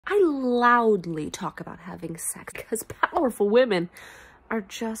I loudly talk about having sex because powerful women are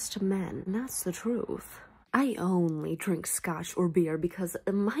just men, and that's the truth. I only drink scotch or beer because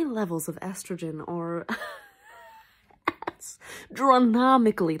my levels of estrogen are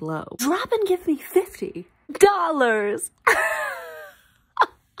astronomically low. Drop and give me $50.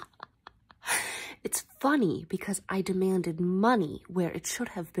 It's funny because I demanded money where it should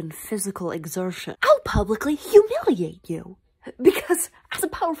have been physical exertion. I'll publicly humiliate you. Because as a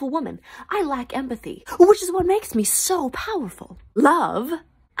powerful woman, I lack empathy, which is what makes me so powerful. Love?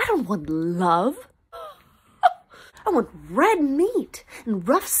 I don't want love. I want red meat and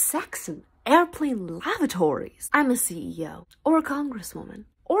rough sex and airplane lavatories. I'm a CEO or a congresswoman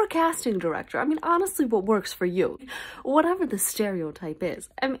or a casting director. I mean, honestly, what works for you? Whatever the stereotype is,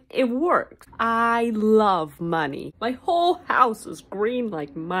 I mean, it works. I love money. My whole house is green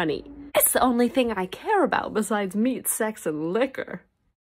like money. It's the only thing I care about besides meat, sex, and liquor.